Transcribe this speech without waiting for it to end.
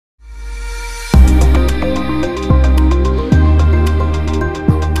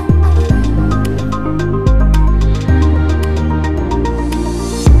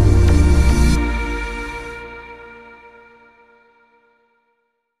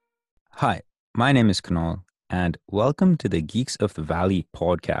Hi, my name is Kunal, and welcome to the Geeks of the Valley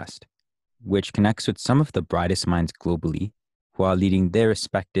podcast, which connects with some of the brightest minds globally who are leading their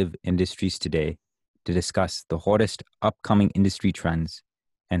respective industries today to discuss the hottest upcoming industry trends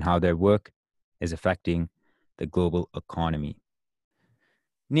and how their work is affecting the global economy.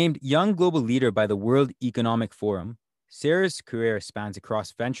 Named Young Global Leader by the World Economic Forum, Sarah's career spans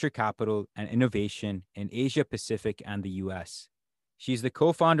across venture capital and innovation in Asia Pacific and the US. She's the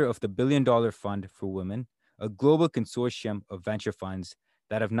co founder of the Billion Dollar Fund for Women, a global consortium of venture funds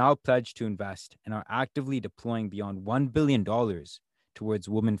that have now pledged to invest and are actively deploying beyond $1 billion towards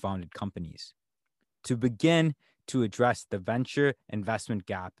women founded companies. To begin to address the venture investment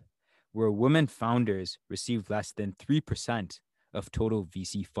gap, where women founders receive less than 3% of total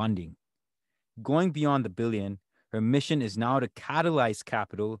VC funding. Going beyond the billion, her mission is now to catalyze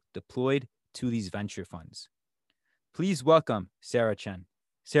capital deployed to these venture funds. Please welcome Sarah Chen.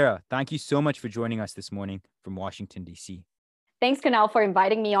 Sarah, thank you so much for joining us this morning from Washington, D.C. Thanks, Kunal, for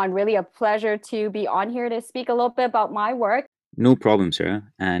inviting me on. Really a pleasure to be on here to speak a little bit about my work. No problem, Sarah,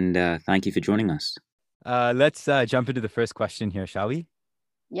 and thank you for joining us. Let's jump into the first question here, shall we?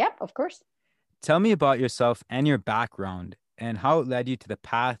 Yep, of course. Tell me about yourself and your background and how it led you to the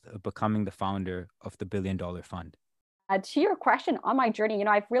path of becoming the founder of the Billion Dollar Fund. To your question on my journey,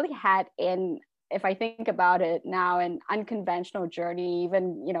 I've really had if I think about it now, an unconventional journey,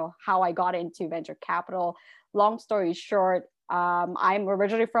 even, how I got into venture capital. Long story short, I'm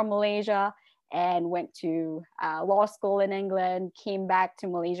originally from Malaysia and went to law school in England, came back to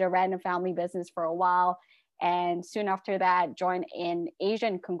Malaysia, ran a family business for a while. And soon after that, joined an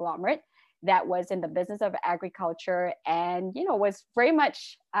Asian conglomerate that was in the business of agriculture and, was very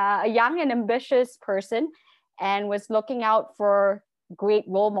much a young and ambitious person and was looking out for great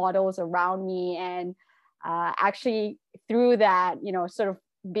role models around me. And actually through that, sort of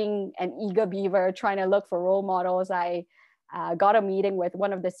being an eager beaver, trying to look for role models, I got a meeting with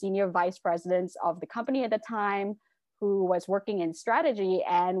one of the senior vice presidents of the company at the time who was working in strategy.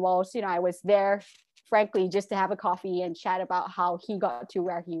 And whilst, I was there, frankly, just to have a coffee and chat about how he got to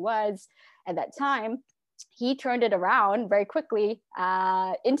where he was at that time, he turned it around very quickly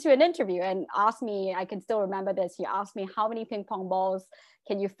into an interview and asked me, I can still remember this, he asked me, how many ping pong balls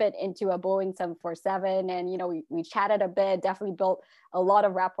can you fit into a Boeing 747? And, we chatted a bit, definitely built a lot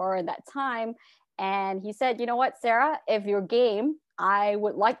of rapport in that time. And he said, you know what, Sarah, if you're game, I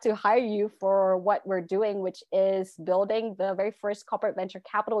would like to hire you for what we're doing, which is building the very first corporate venture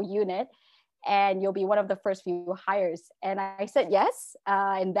capital unit. And you'll be one of the first few hires. And I said yes.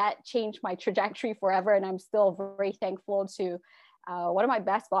 And that changed my trajectory forever. And I'm still very thankful to one of my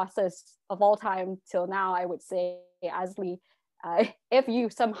best bosses of all time till now, I would say, Asli. If you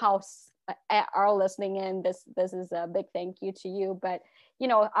somehow are listening in, this is a big thank you to you. But,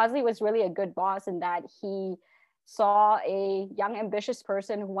 Asli was really a good boss in that he saw a young, ambitious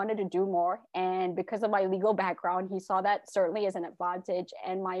person who wanted to do more. And because of my legal background, he saw that certainly as an advantage.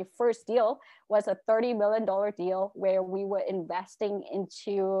 And my first deal was a $30 million deal where we were investing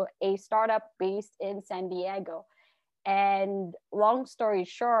into a startup based in San Diego. And long story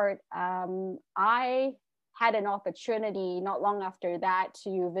short, I had an opportunity not long after that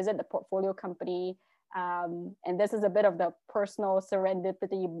to visit the portfolio company. And this is a bit of the personal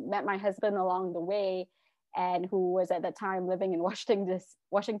serendipity. Met my husband along the way, and who was at the time living in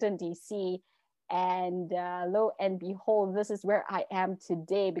Washington, D.C. And lo and behold, this is where I am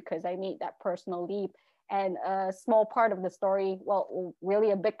today because I made that personal leap. And a small part of the story, well,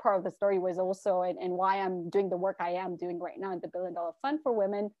 really a big part of the story was also, and why I'm doing the work I am doing right now at the Billion Dollar Fund for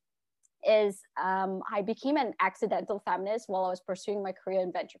Women, is I became an accidental feminist while I was pursuing my career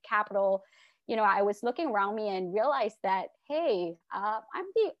in venture capital. I was looking around me and realized that, hey, I'm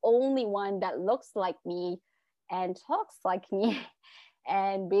the only one that looks like me and talks like me.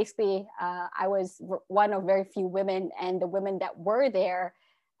 And basically, I was one of very few women, and the women that were there,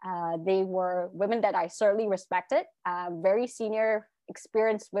 they were women that I certainly respected, very senior,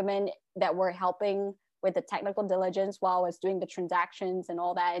 experienced women that were helping with the technical diligence while I was doing the transactions and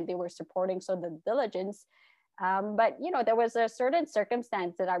all that, and they were supporting so the diligence. But there was a certain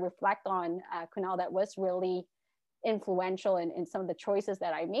circumstance that I reflect on, Kunal, that was really influential in some of the choices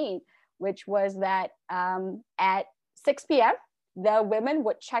that I made, which was that at 6 p.m. the women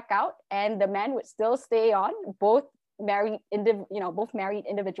would check out and the men would still stay on, both married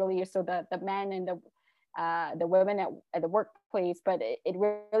individually, so the men and the women at the workplace. But it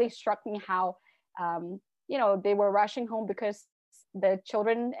really struck me how they were rushing home because the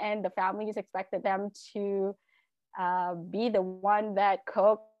children and the families expected them to be the one that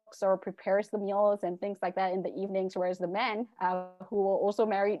cooked or prepares the meals and things like that in the evenings, whereas the men who were also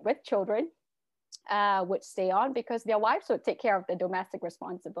married with children would stay on because their wives would take care of the domestic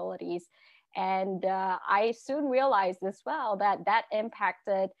responsibilities. And I soon realized as well that that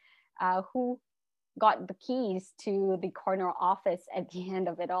impacted who got the keys to the corner office at the end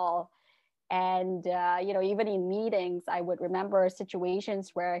of it all. And even in meetings, I would remember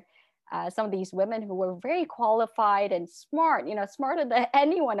situations where some of these women who were very qualified and smart, smarter than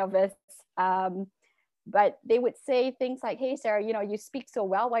any one of us, but they would say things like, "Hey, Sarah, you speak so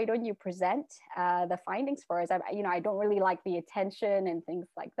well. Why don't you present the findings for us? I don't really like the attention," and things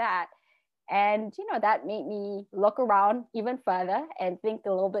like that. And that made me look around even further and think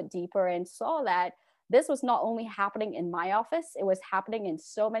a little bit deeper, and saw that this was not only happening in my office, it was happening in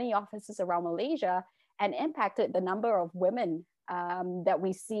so many offices around Malaysia, and impacted the number of women that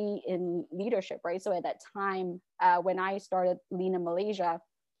we see in leadership, right? So at that time, when I started Lean in Malaysia,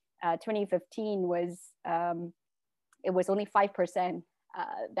 2015 was, it was only 5%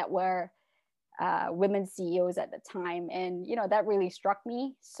 that were women CEOs at the time. And, that really struck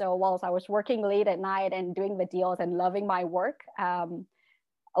me. So whilst I was working late at night and doing the deals and loving my work,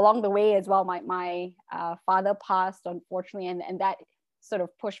 along the way as well, my father passed, unfortunately, and that sort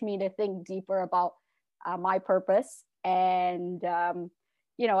of pushed me to think deeper about my purpose. And,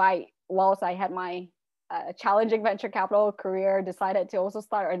 whilst I had my challenging venture capital career, decided to also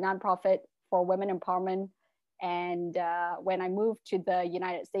start a nonprofit for women empowerment. And when I moved to the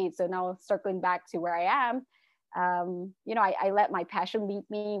United States, so now circling back to where I am, I let my passion lead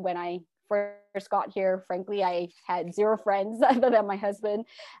me. When I first got here, frankly, I had zero friends other than my husband,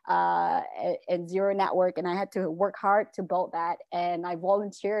 and zero network, and I had to work hard to build that. And I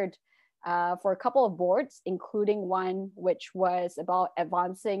volunteered for a couple of boards, including one which was about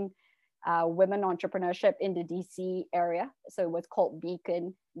advancing women entrepreneurship in the DC area. So it was called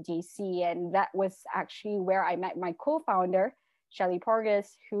Beacon DC. And that was actually where I met my co-founder, Shelly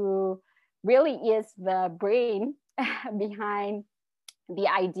Porges, who really is the brain behind the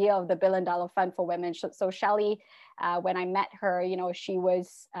idea of the $1 billion fund for women. So Shelly, when I met her, she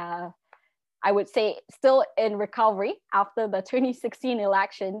was, I would say, still in recovery after the 2016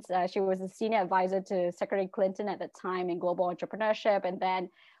 elections. She was a senior advisor to Secretary Clinton at the time in global entrepreneurship, and then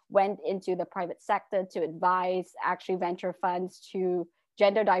went into the private sector to advise actually venture funds to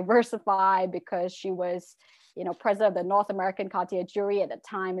gender diversify, because she was, president of the North American Cartier Jury at the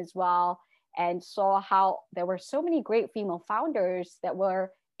time as well, and saw how there were so many great female founders that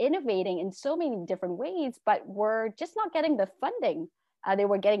were innovating in so many different ways, but were just not getting the funding. They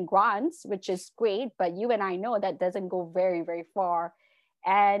were getting grants, which is great, but you and I know that doesn't go very, very far.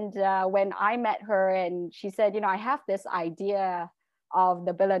 And when I met her and she said, I have this idea of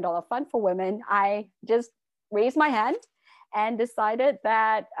the $1 billion fund for women, I just raised my hand and decided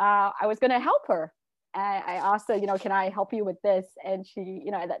that I was going to help her. I asked her, can I help you with this? And she,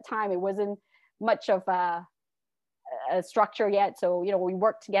 at that time, it wasn't much of a structure yet. So, we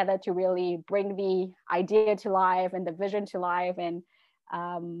worked together to really bring the idea to life and the vision to life. And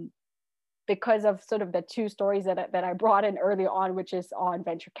because of sort of the two stories that I brought in earlier on, which is on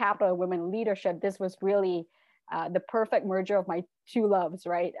venture capital and women leadership, this was really the perfect merger of my two loves,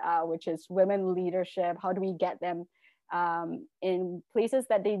 right? Which is women leadership. How do we get them in places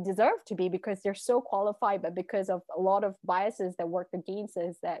that they deserve to be, because they're so qualified, but because of a lot of biases that work against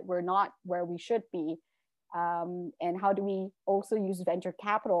us, that we're not where we should be. And how do we also use venture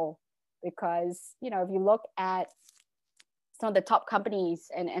capital? Because, if you look at some of the top companies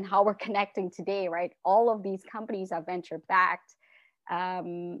and how we're connecting today, right? All of these companies are venture backed.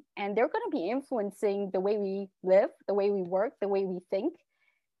 And they're going to be influencing the way we live, the way we work, the way we think.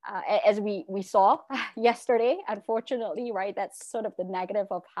 As we saw yesterday, unfortunately, right? That's sort of the negative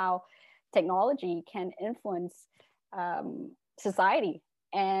of how technology can influence society.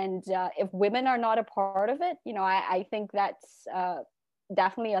 And if women are not a part of it, I think that's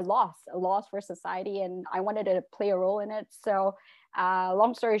definitely a loss for society. And I wanted to play a role in it. So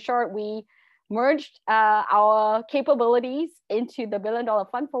long story short, we merged our capabilities into the $1 billion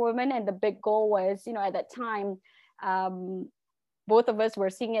fund for women. And the big goal was, at that time, both of us were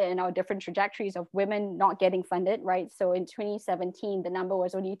seeing it in our different trajectories of women not getting funded, right? So in 2017, the number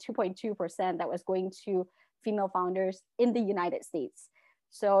was only 2.2% that was going to female founders in the United States.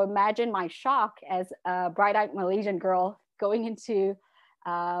 So imagine my shock as a bright-eyed Malaysian girl going into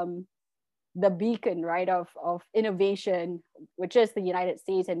the beacon, right, of innovation, which is the United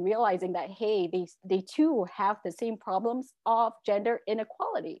States, and realizing that, hey, they too have the same problems of gender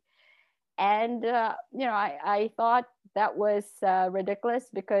inequality. And, I thought that was ridiculous,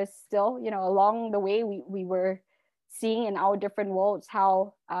 because still, along the way, we were seeing in our different worlds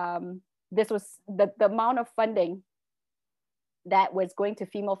how this was the amount of funding that was going to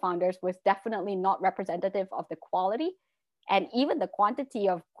female founders was definitely not representative of the quality and even the quantity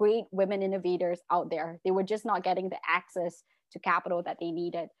of great women innovators out there. They were just not getting the access to capital that they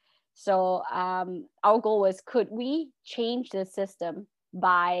needed. So our goal was, could we change the system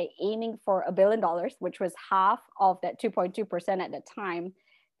by aiming for $1 billion, which was half of that 2.2% at the time,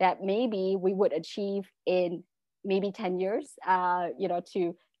 that maybe we would achieve in maybe 10 years,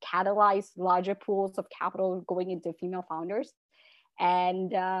 to catalyze larger pools of capital going into female founders.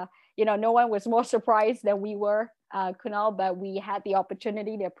 And, no one was more surprised than we were, Kunal, but we had the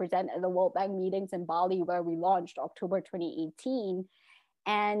opportunity to present at the World Bank meetings in Bali, where we launched October 2018.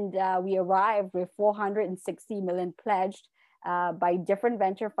 And we arrived with 460 million pledged by different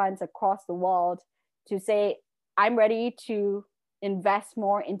venture funds across the world to say, I'm ready to invest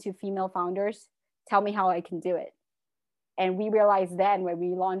more into female founders. Tell me how I can do it. And we realized then when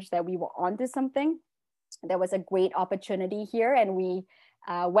we launched that we were onto something. There was a great opportunity here, and we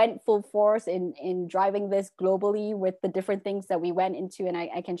went full force in driving this globally with the different things that we went into. And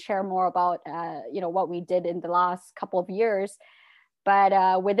I can share more about what we did in the last couple of years.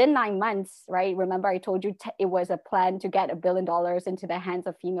 But within 9 months, right? Remember, I told you it was a plan to get $1 billion into the hands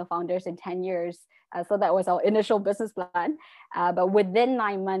of female founders in 10 years. So that was our initial business plan. But within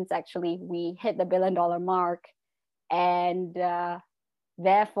 9 months, actually, we hit the $1 billion mark. And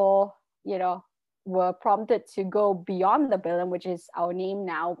therefore, were prompted to go beyond the billion, which is our name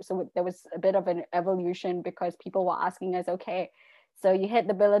now. So there was a bit of an evolution because people were asking us, okay, so you hit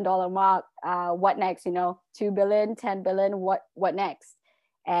the $1 billion mark, what next? 2 billion, 10 billion, what next?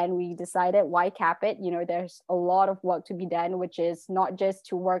 And we decided, why cap it? There's a lot of work to be done, which is not just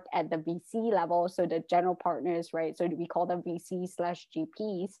to work at the VC level, so the general partners, right? So we call them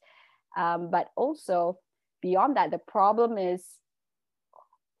VC/GPs, but also beyond that, the problem is,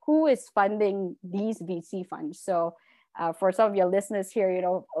 who is funding these VC funds? So for some of your listeners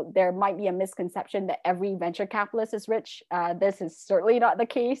here, there might be a misconception that every venture capitalist is rich. This is certainly not the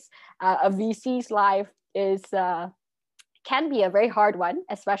case. A VC's life can be a very hard one,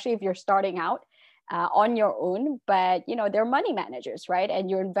 especially if you're starting out on your own. But they're money managers, right? And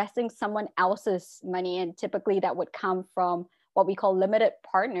you're investing someone else's money, and typically that would come from what we call limited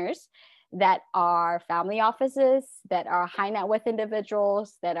partners, that are family offices, that are high net worth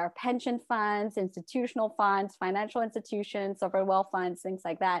individuals, that are pension funds, institutional funds, financial institutions, sovereign wealth funds, things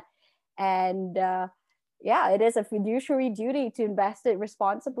like that. And it is a fiduciary duty to invest it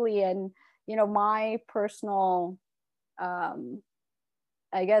responsibly. And, my personal, I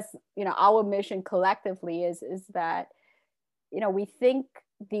guess, our mission collectively is that, we think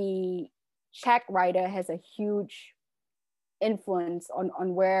the check writer has a huge influence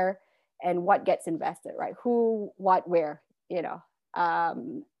on where and what gets invested, right? Who, what, where,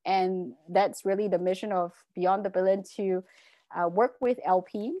 and that's really the mission of Beyond the Billion, to work with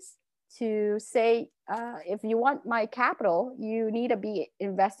LPs to say, if you want my capital, you need to be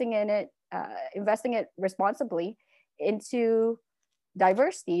investing it responsibly into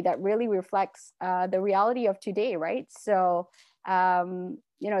diversity that really reflects the reality of today, right? So,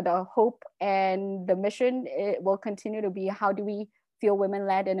 the hope and the mission, it will continue to be, how do we fuel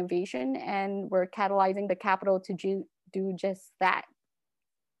women-led innovation? And we're catalyzing the capital to do just that.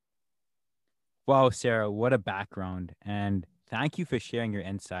 Wow, Sarah, what a background. And thank you for sharing your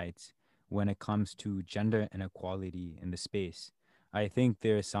insights when it comes to gender inequality in the space. I think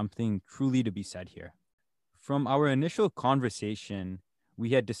there is something truly to be said here. From our initial conversation, we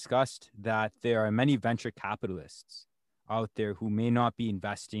had discussed that there are many venture capitalists out there who may not be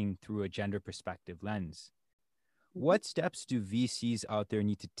investing through a gender perspective lens. What steps do VCs out there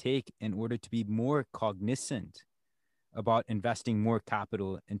need to take in order to be more cognizant about investing more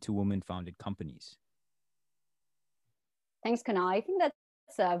capital into women-founded companies? Thanks, Kunal. I think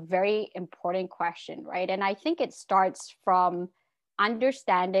that's a very important question, right? And I think it starts from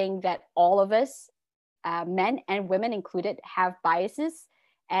understanding that all of us, men and women included, have biases,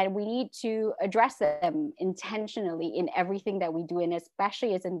 and we need to address them intentionally in everything that we do, and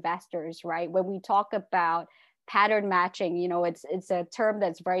especially as investors, right? When we talk about pattern matching, it's a term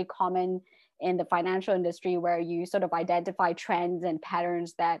that's very common in the financial industry, where you sort of identify trends and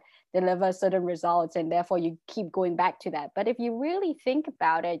patterns that deliver certain results, and therefore you keep going back to that. But if you really think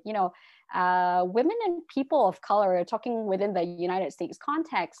about it, women and people of color, talking within the United States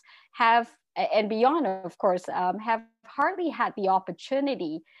context, have, and beyond, of course, have hardly had the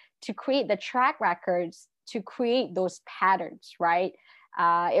opportunity to create the track records to create those patterns, right?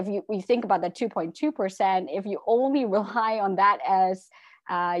 If we think about the 2.2%, if you only rely on that as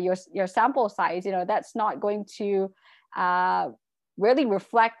your sample size, that's not going to really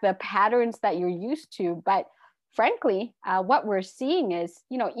reflect the patterns that you're used to. But frankly, what we're seeing is,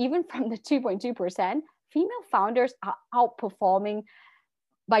 even from the 2.2%, female founders are outperforming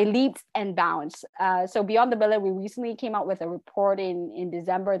by leaps and bounds. So Beyond the Billion, we recently came out with a report in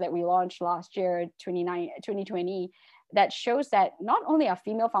December that we launched last year, 2020, that shows that not only are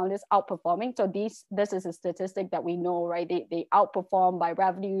female founders outperforming, so this is a statistic that we know, right? They outperform by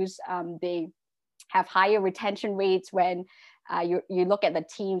revenues. They have higher retention rates when you look at the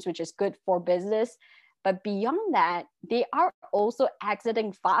teams, which is good for business. But beyond that, they are also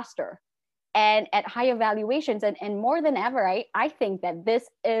exiting faster and at higher valuations. And more than ever, I think that this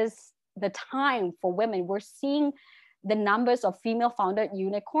is the time for women. We're seeing the numbers of female founded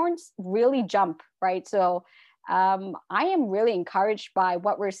unicorns really jump, right? So I am really encouraged by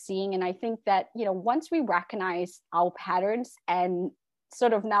what we're seeing. And I think that, once we recognize our patterns and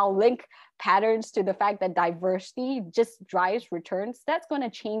sort of now link patterns to the fact that diversity just drives returns, that's going to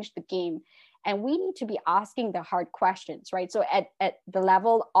change the game. And we need to be asking the hard questions, right? So at the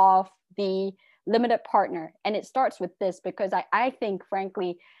level of the limited partner, and it starts with this, because I think,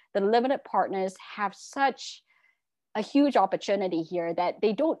 frankly, the limited partners have such a huge opportunity here that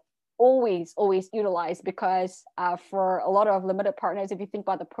they don't always utilize, because for a lot of limited partners, if you think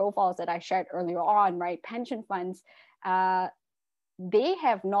about the profiles that I shared earlier on, right, pension funds, they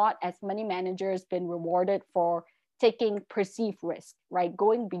have not, as many managers, been rewarded for taking perceived risk, right?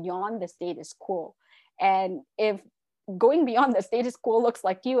 Going beyond the status quo. And if going beyond the status quo looks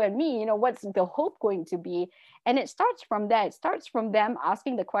like you and me, what's the hope going to be? And it starts from that. It starts from them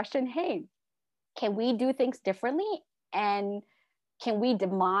asking the question, hey, can we do things differently? And can we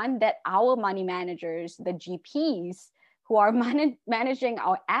demand that our money managers, the GPs, who are managing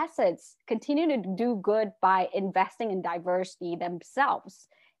our assets, continue to do good by investing in diversity themselves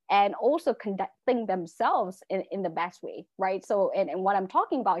and also conducting themselves in the best way, right? So, and what I'm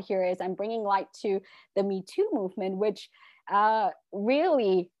talking about here is I'm bringing light to the Me Too movement, which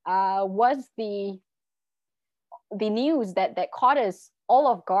really was the news that caught us all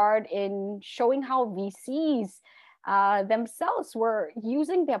off guard in showing how VCs themselves were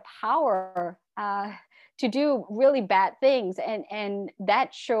using their power to do really bad things. And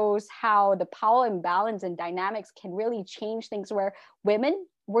that shows how the power imbalance and dynamics can really change things, where women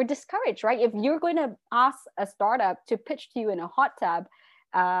were discouraged, right? If you're going to ask a startup to pitch to you in a hot tub,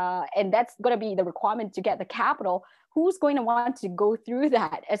 and that's going to be the requirement to get the capital, who's going to want to go through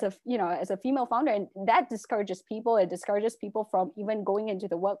that as a female founder? And that discourages people. It discourages people from even going into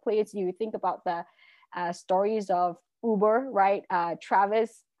the workplace. You think about the stories of Uber, right?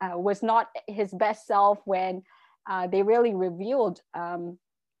 Travis was not his best self when they really revealed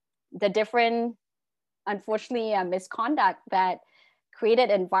the different, unfortunately, misconduct that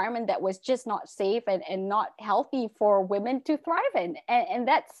created an environment that was just not safe and not healthy for women to thrive in. And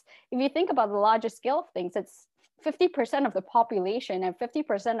that's, if you think about the larger scale of things, it's 50% of the population and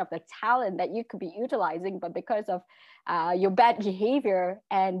 50% of the talent that you could be utilizing, but because of your bad behavior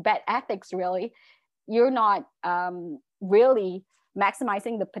and bad ethics, really, you're not really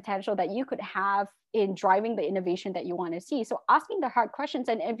maximizing the potential that you could have in driving the innovation that you want to see. So asking the hard questions.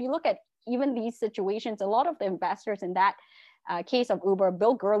 And if you look at even these situations, a lot of the investors in that case of Uber,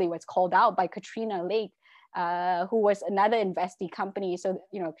 Bill Gurley was called out by Katrina Lake, who was another investee company. So,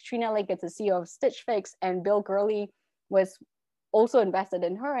 Katrina Lake is the CEO of Stitch Fix, and Bill Gurley was also invested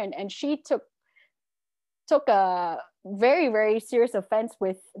in her. And she took a very, very serious offense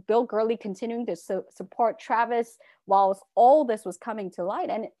with Bill Gurley continuing to support Travis whilst all this was coming to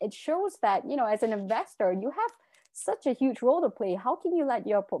light. And it shows that, as an investor, you have such a huge role to play. How can you let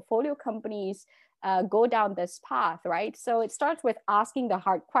your portfolio companies go down this path, right? So it starts with asking the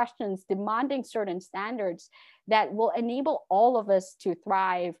hard questions, demanding certain standards that will enable all of us to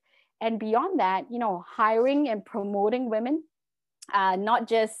thrive. And beyond that, hiring and promoting women, not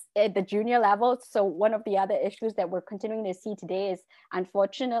just at the junior level. So one of the other issues that we're continuing to see today is,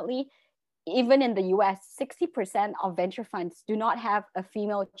 unfortunately, even in the US, 60% of venture funds do not have a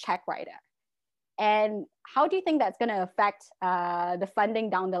female check writer. And how do you think that's going to affect the funding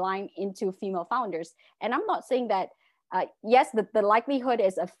down the line into female founders? And I'm not saying that, yes, the likelihood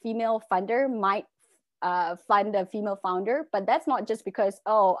is a female funder might fund a female founder, but that's not just because,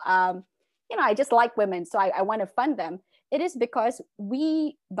 I just like women, so I want to fund them. It is because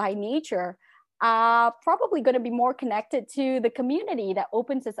we, by nature, are probably going to be more connected to the community that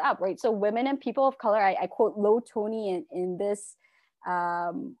opens us up, right? So women and people of color, I quote Lo Tony in this,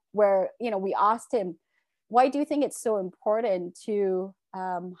 where, we asked him, why do you think it's so important to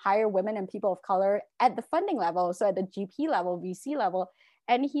hire women and people of color at the funding level, so at the GP level, VC level?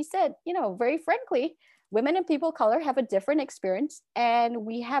 And he said, very frankly, women and people of color have a different experience, and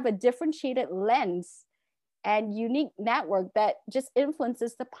we have a differentiated lens and unique network that just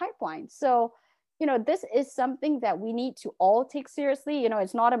influences the pipeline. So, this is something that we need to all take seriously.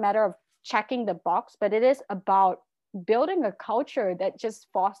 It's not a matter of checking the box, but it is about building a culture that just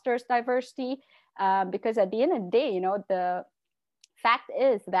fosters diversity. Because at the end of the day, the fact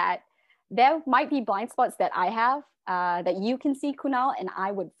is that there might be blind spots that I have, that you can see, Kunal, and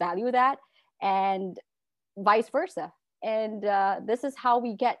I would value that, and vice versa. And this is how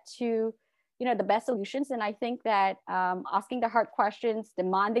we get to the best solutions. And I think that asking the hard questions,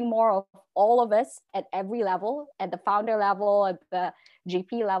 demanding more of all of us at every level, at the founder level, at the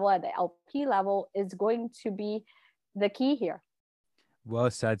GP level, at the LP level, is going to be the key here. Well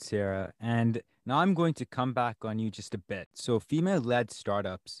said, Sarah. And now I'm going to come back on you just a bit. So, female led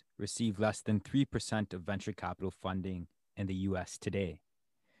startups receive less than 3% of venture capital funding in the US today.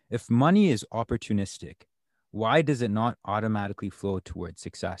 If money is opportunistic, why does it not automatically flow towards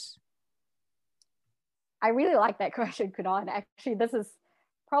success? I really like that question, Kunal. Actually, this is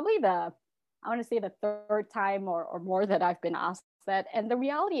probably I want to say the third time or more that I've been asked that. And the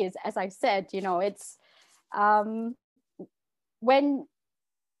reality is, as I said, it's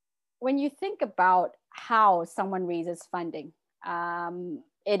when you think about how someone raises funding,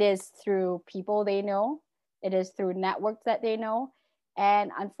 it is through people they know, it is through networks that they know.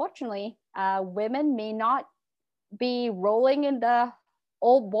 And unfortunately, women may not be rolling in the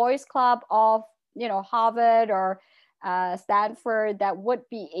old boys club of Harvard or Stanford that would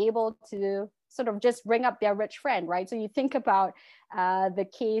be able to sort of just bring up their rich friend, right? So you think about the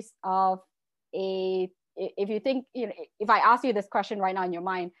case of if you think, if I ask you this question right now in your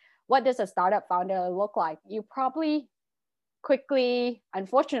mind, what does a startup founder look like? You probably quickly,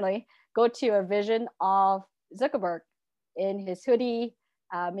 unfortunately, go to a vision of Zuckerberg in his hoodie,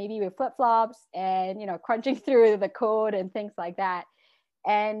 maybe with flip-flops and, crunching through the code and things like that.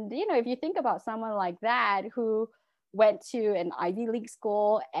 And, if you think about someone like that who went to an Ivy League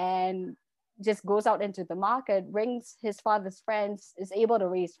school and just goes out into the market, brings his father's friends, is able to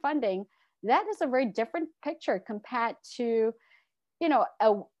raise funding, that is a very different picture compared to,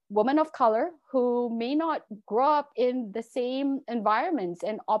 a woman of color who may not grow up in the same environments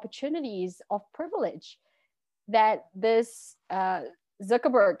and opportunities of privilege that this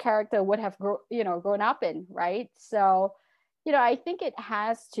Zuckerberg character would have grown up in, right? So, I think it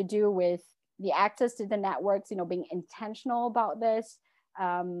has to do with the access to the networks, being intentional about this.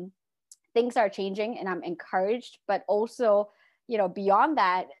 Things are changing and I'm encouraged, but also, beyond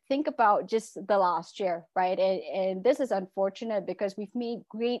that, think about just the last year, right? And this is unfortunate because we've made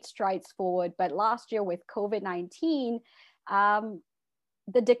great strides forward, but last year with COVID-19,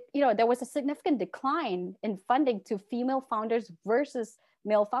 there was a significant decline in funding to female founders versus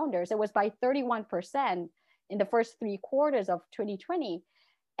male founders. It was by 31% in the first 3 quarters of 2020.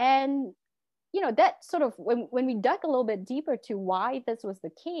 And, that sort of, when we dug a little bit deeper to why this was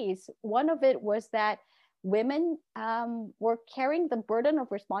the case, one of it was that women were carrying the burden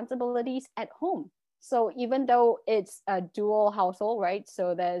of responsibilities at home. So even though it's a dual household, right?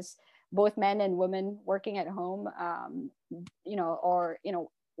 So there's both men and women working at home, or,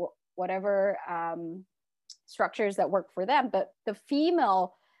 whatever structures that work for them. But the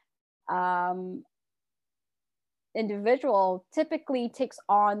female individual typically takes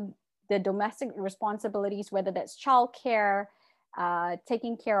on the domestic responsibilities, whether that's childcare,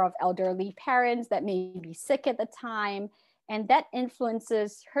 taking care of elderly parents that may be sick at the time, and that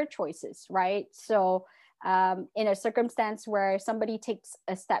influences her choices, right? So in a circumstance where somebody takes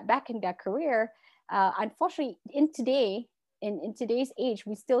a step back in their career, unfortunately, in today's age,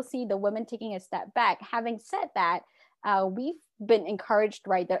 we still see the women taking a step back. Having said that, we've been encouraged,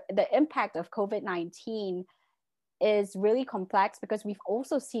 right? The impact of COVID-19 is really complex because we've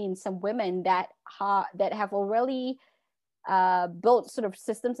also seen some women that have already built sort of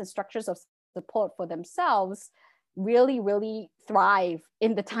systems and structures of support for themselves really, really thrive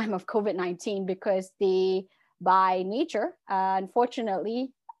in the time of COVID-19 because they, by nature,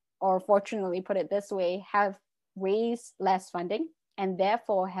 unfortunately, or fortunately, put it this way, have raised less funding and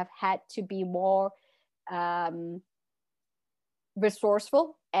therefore have had to be more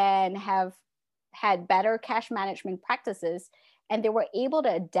resourceful and have had better cash management practices, and they were able to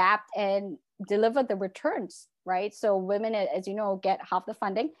adapt and deliver the returns, right? So women, as you know, get half the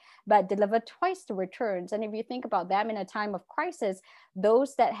funding, but deliver twice the returns. And if you think about them in a time of crisis,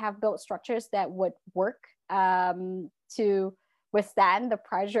 those that have built structures that would work to withstand the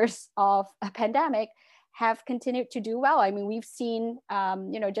pressures of a pandemic have continued to do well. I mean, we've seen,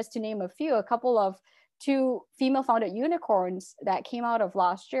 just to name a few, a couple of two female founded unicorns that came out of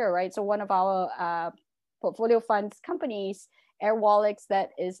last year, right? So one of our portfolio funds companies, Airwallex, that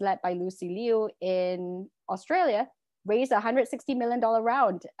is led by Lucy Liu in Australia, raised a $160 million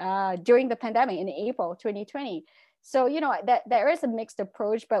round during the pandemic in April 2020. So, that there is a mixed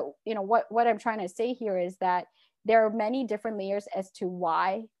approach, but, what I'm trying to say here is that there are many different layers as to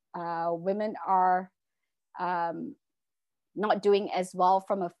why women are not doing as well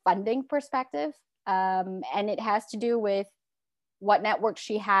from a funding perspective. And it has to do with what network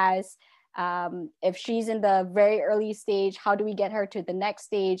she has. If she's in the very early stage, how do we get her to the next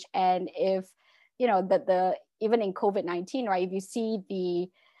stage? And if, even in COVID-19, right, if you see the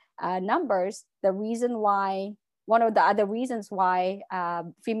numbers, one of the other reasons why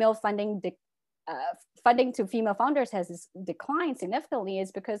female funding to female founders has declined significantly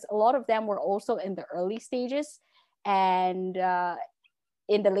is because a lot of them were also in the early stages, and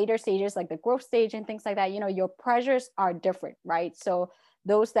in the later stages, like the growth stage and things like that, your pressures are different, right? So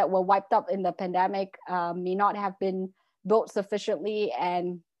those that were wiped up in the pandemic may not have been built sufficiently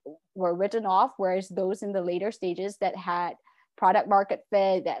and were written off, whereas those in the later stages that had product market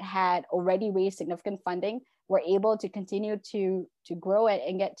fit, that had already raised significant funding, were able to continue to grow it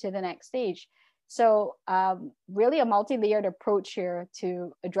and get to the next stage. So really a multi-layered approach here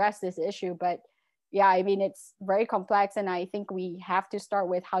to address this issue. But yeah, I mean, it's very complex. And I think we have to start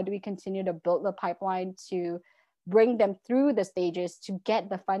with how do we continue to build the pipeline to bring them through the stages to get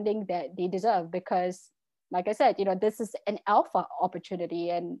the funding that they deserve. Because like I said, this is an alpha opportunity,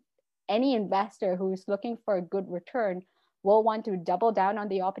 and any investor who's looking for a good return will want to double down on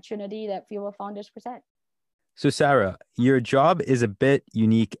the opportunity that female founders present. So Sarah, your job is a bit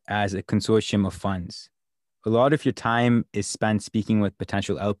unique as a consortium of funds. A lot of your time is spent speaking with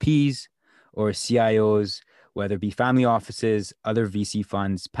potential LPs or CIOs, whether it be family offices, other VC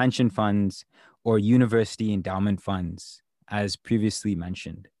funds, pension funds, or university endowment funds, as previously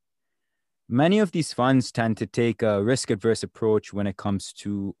mentioned. Many of these funds tend to take a risk-averse approach when it comes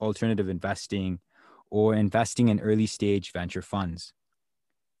to alternative investing or investing in early-stage venture funds.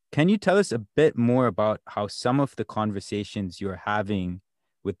 Can you tell us a bit more about how some of the conversations you're having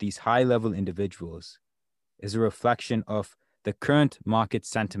with these high-level individuals is a reflection of the current market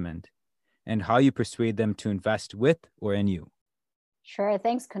sentiment and how you persuade them to invest with or in you? Sure.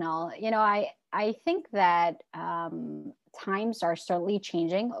 Thanks, Kunal. I think that times are certainly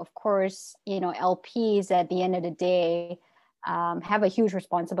changing. Of course, LPs at the end of the day have a huge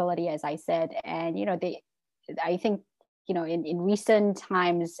responsibility, as I said. And, I think, in recent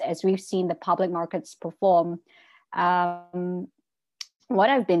times, as we've seen the public markets perform, what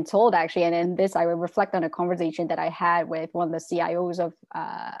I've been told actually, and in this, I will reflect on a conversation that I had with one of the CIOs of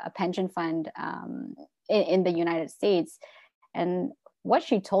a pension fund in the United States. And what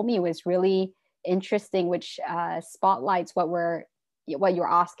she told me was really interesting, which spotlights what you're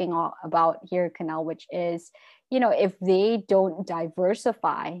asking about here, Kunal, which is, if they don't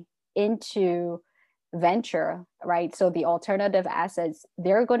diversify into venture, right? So the alternative assets,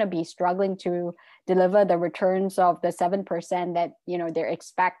 they're going to be struggling to deliver the returns of the 7% that, they're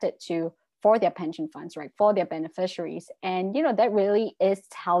expected to for their pension funds, right? For their beneficiaries. And, that really is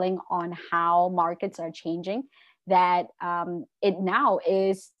telling on how markets are changing, that it now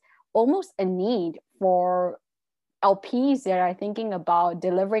is almost a need for LPs that are thinking about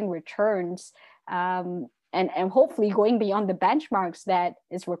delivering returns and hopefully going beyond the benchmarks that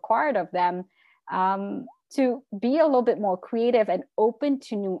is required of them, to be a little bit more creative and open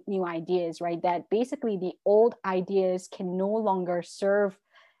to new ideas, right? That basically the old ideas can no longer serve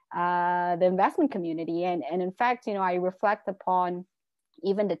the investment community. And in fact, I reflect upon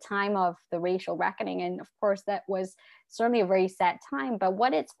even the time of the racial reckoning. And of course, that was certainly a very sad time. But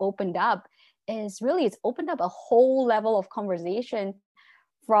what it's opened up is really, it's opened up a whole level of conversation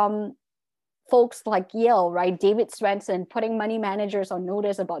from folks like Yale, right? David Swensen putting money managers on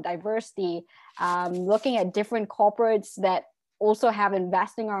notice about diversity, looking at different corporates that also have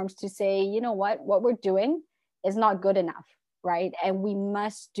investing arms to say, what we're doing is not good enough, right? And we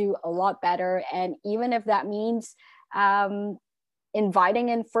must do a lot better. And even if that means inviting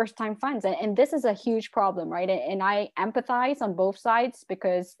in first-time funds, and this is a huge problem, right? And I empathize on both sides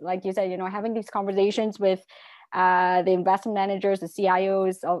because, like you said, having these conversations with the investment managers, the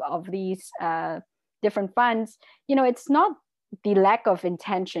CIOs of these different funds, it's not the lack of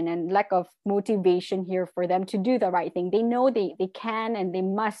intention and lack of motivation here for them to do the right thing. They know they can and they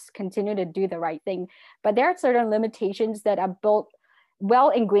must continue to do the right thing. But there are certain limitations that are built well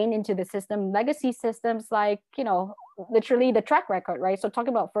ingrained into the system, legacy systems like, literally the track record, right? So talking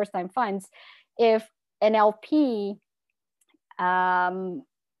about first-time funds, if an LP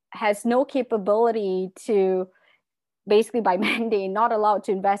has no capability to, basically by mandate, not allowed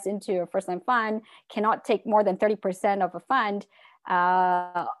to invest into a first-time fund, cannot take more than 30% of a fund,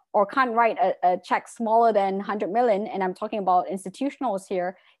 or can't write a check smaller than 100 million, and I'm talking about institutionals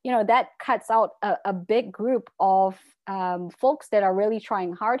here, that cuts out a big group of folks that are really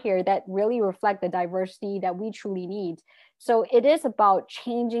trying hard here, that really reflect the diversity that we truly need. So it is about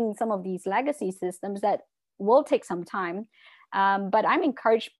changing some of these legacy systems that will take some time. But I'm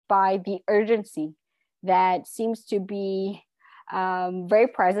encouraged by the urgency that seems to be very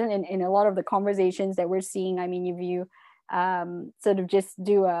present in a lot of the conversations that we're seeing. I mean, if you sort of just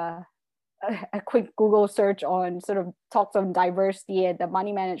do a quick Google search on sort of talks on diversity at the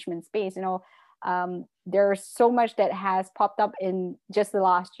money management space, there's so much that has popped up in just the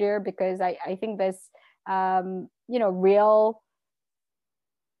last year, because I think there's real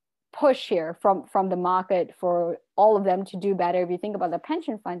push here from the market for all of them to do better. If you think about the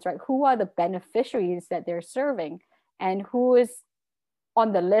pension funds, right, who are the beneficiaries that they're serving, and who is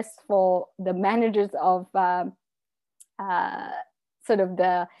on the list for the managers of sort of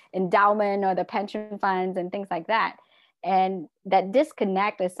the endowment or the pension funds and things like that. And that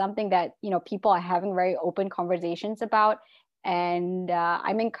disconnect is something that people are having very open conversations about. And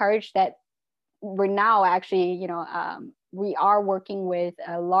I'm encouraged that we're now actually we are working with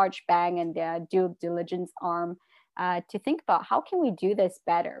a large bank and their due diligence arm to think about how can we do this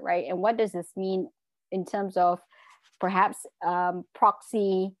better, right? And what does this mean in terms of perhaps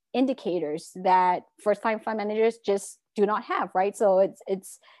proxy indicators that first-time fund managers just do not have, right? So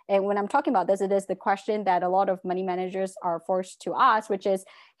it's and when I'm talking about this, it is the question that a lot of money managers are forced to ask, which is,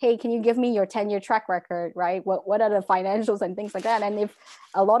 hey, can you give me your 10-year track record, right? What are the financials and things like that? And if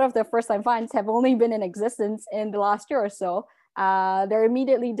a lot of the first-time funds have only been in existence in the last year or so, they're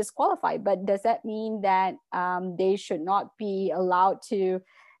immediately disqualified. But does that mean that they should not be allowed to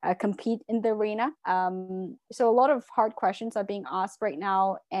compete in the arena? So a lot of hard questions are being asked right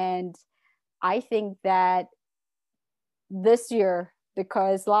now. And I think that this year,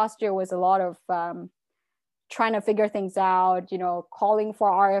 because last year was a lot of trying to figure things out, calling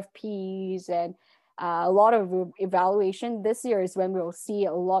for RFPs and a lot of evaluation, this year is when we'll see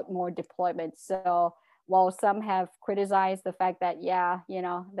a lot more deployment. So while some have criticized the fact that,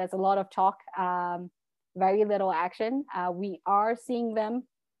 there's a lot of talk, very little action, we are seeing them.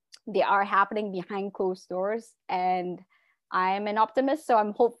 They are happening behind closed doors. And I'm an optimist, so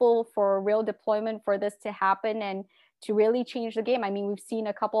I'm hopeful for real deployment for this to happen and to really change the game. I mean, we've seen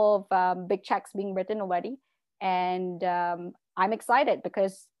a couple of big checks being written already. And I'm excited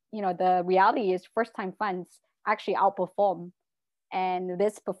because, the reality is first-time funds actually outperform. And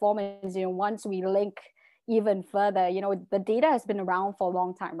this performance, once we link even further, the data has been around for a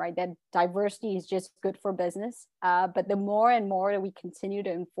long time, right? That diversity is just good for business. But the more and more that we continue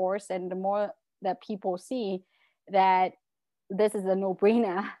to enforce, and the more that people see that this is a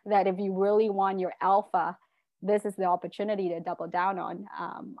no-brainer, that if you really want your alpha, this is the opportunity to double down on.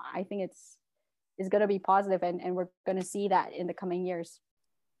 I think it's going to be positive, and we're going to see that in the coming years.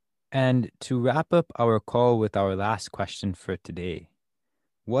 And to wrap up our call with our last question for today,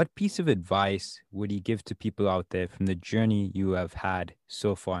 what piece of advice would you give to people out there from the journey you have had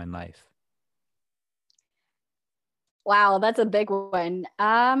so far in life? Wow, that's a big one.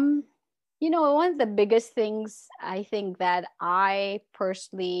 One of the biggest things I think that I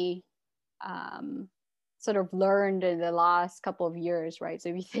personally sort of learned in the last couple of years, right? So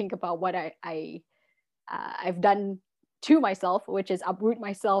if you think about what I've done to myself, which is uproot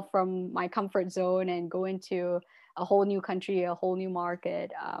myself from my comfort zone and go into a whole new country, a whole new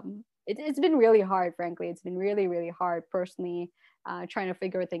market. It's been really hard, frankly. It's been really, really hard personally, trying to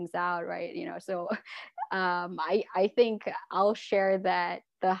figure things out, right? So I think I'll share that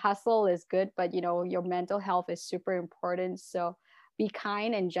the hustle is good, but your mental health is super important. So be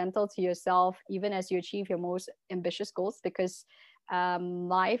kind and gentle to yourself, even as you achieve your most ambitious goals, because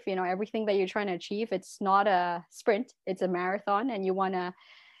life, everything that you're trying to achieve, it's not a sprint, it's a marathon, and you want to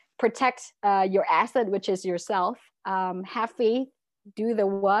protect your asset, which is yourself. Have faith, do the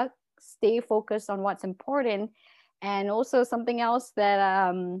work, stay focused on what's important. And also something else that,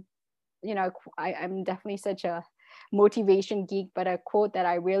 I'm definitely such a motivation geek, but a quote that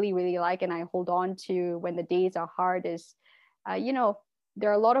I really, really like and I hold on to when the days are hard is, there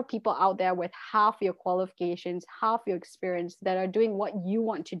are a lot of people out there with half your qualifications, half your experience, that are doing what you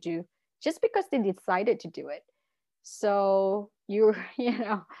want to do just because they decided to do it. So you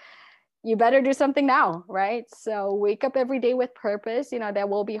better do something now, right? So wake up every day with purpose. There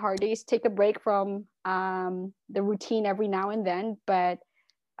will be hard days. Take a break from the routine every now and then, but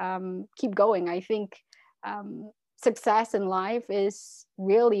keep going. I think success in life is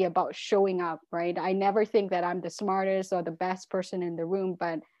really about showing up, right? I never think that I'm the smartest or the best person in the room,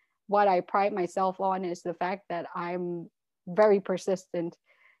 but what I pride myself on is the fact that I'm very persistent.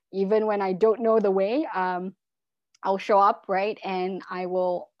 Even when I don't know the way, I'll show up, right? And I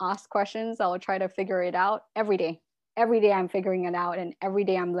will ask questions. I'll try to figure it out every day. Every day I'm figuring it out, and every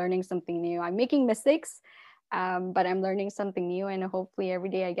day I'm learning something new. I'm making mistakes, but I'm learning something new, and hopefully every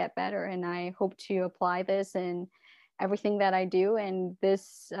day I get better. And I hope to apply this in everything that I do. And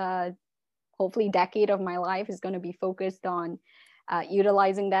this hopefully decade of my life is going to be focused on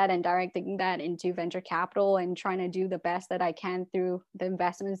utilizing that and directing that into venture capital and trying to do the best that I can through the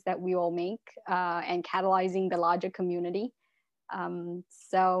investments that we all make and catalyzing the larger community.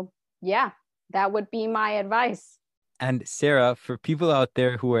 So yeah, that would be my advice. And Sarah, for people out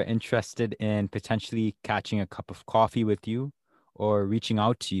there who are interested in potentially catching a cup of coffee with you or reaching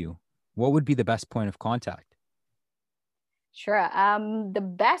out to you, what would be the best point of contact? Sure. The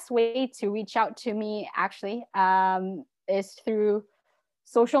best way to reach out to me actually is through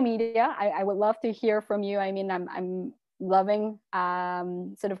social media. I would love to hear from you. I mean, I'm loving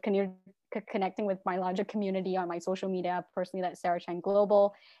sort of connecting with my larger community on my social media. Personally, that's Sarah Chang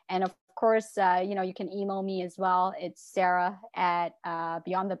Global. And of course, you can email me as well. It's Sarah at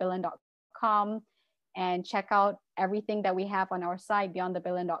beyondthebillion.com, and check out everything that we have on our site,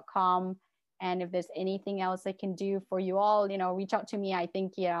 beyondthebillion.com. And if there's anything else I can do for you all, reach out to me. I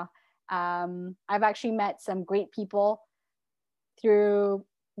think, I've actually met some great people through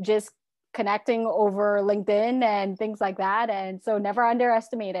just connecting over LinkedIn and things like that. And so never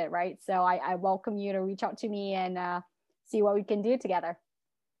underestimate it, right? So I welcome you to reach out to me and see what we can do together.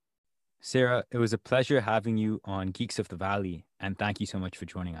 Sarah, it was a pleasure having you on Geeks of the Valley, and thank you so much for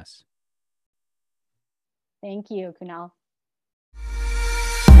joining us. Thank you, Kunal.